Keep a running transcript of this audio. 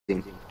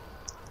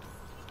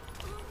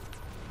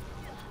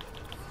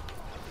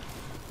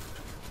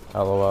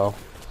LOL.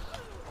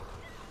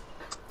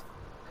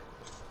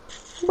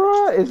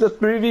 Bruh, it's a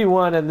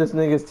 3v1 and this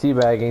nigga's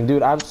teabagging.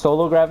 Dude, I'm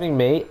solo grabbing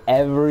mate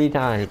every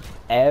time.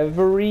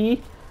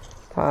 Every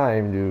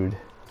time, dude.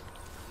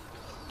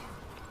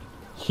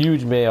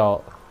 Huge Mei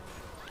ult.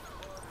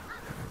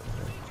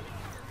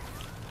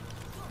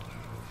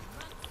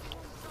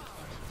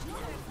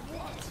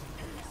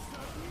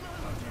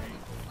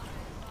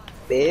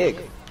 Big.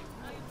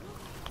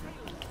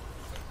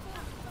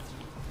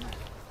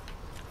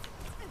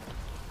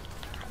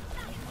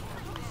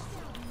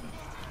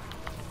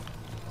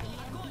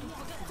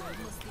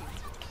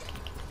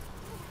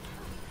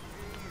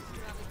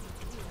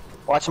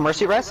 Watch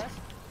Mercy rest.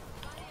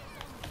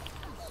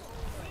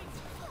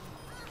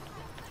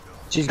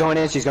 She's going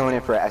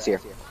in for S here.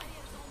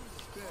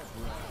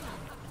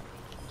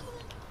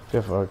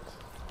 Get fucked.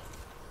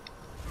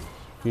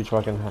 Huge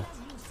fucking head.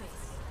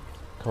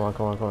 Come on,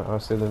 come on, come on. I'll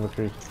stay in the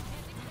tree.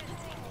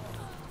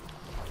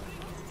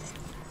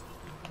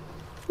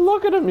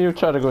 Look at him, you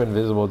try to go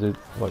invisible, dude.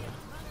 Look.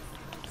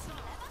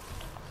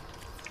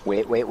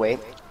 Wait.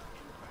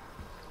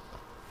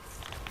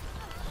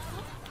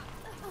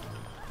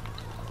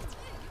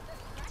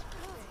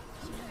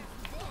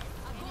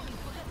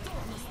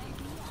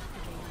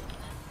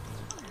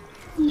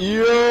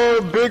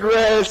 Yo, big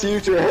res,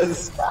 huge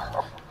res.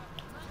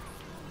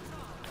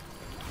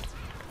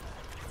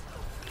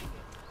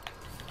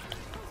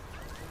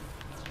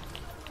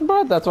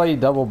 But that's why he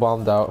double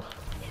bombed out.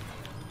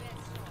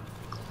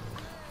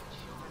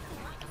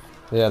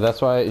 Yeah,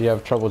 that's why you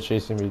have trouble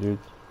chasing me, dude.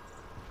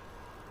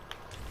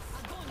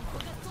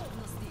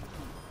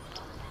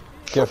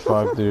 Get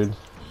fucked, dude.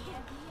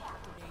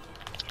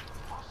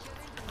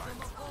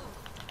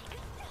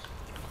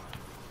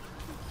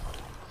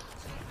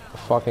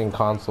 Fucking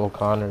console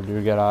Connor,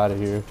 dude, get out of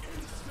here.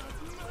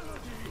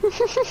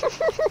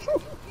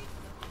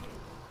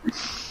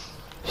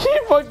 He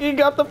fucking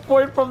got the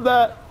point from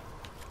that.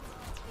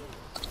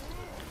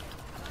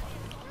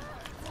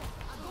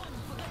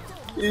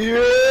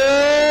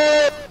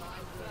 Yeah.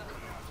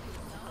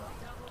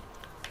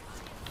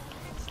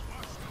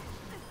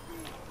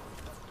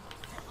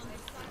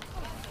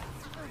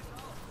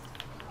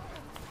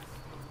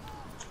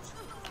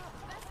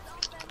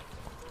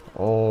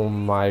 Oh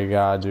my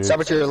god, dude.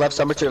 Somewhere to your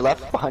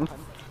left, behind.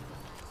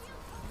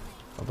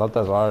 I thought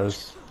that's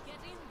ours.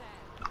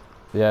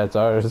 Yeah, it's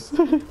ours.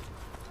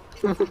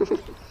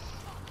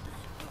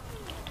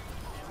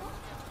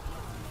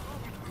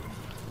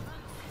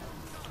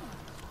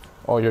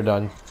 Oh, you're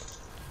done.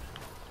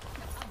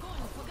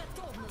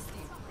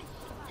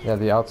 Yeah,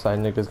 the outside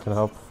niggas can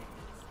help.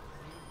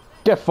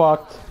 Get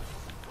fucked.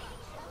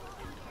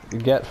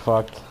 Get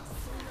fucked.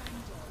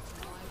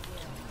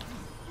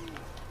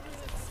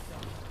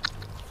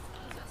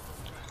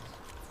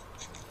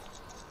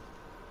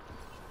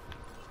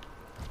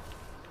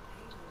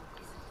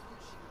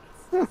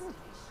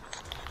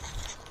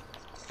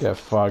 Get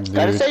fucked, dude.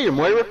 Gotta say, your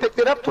Moira picked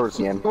it up towards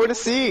the end. What to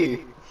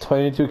see?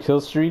 22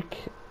 kill streak.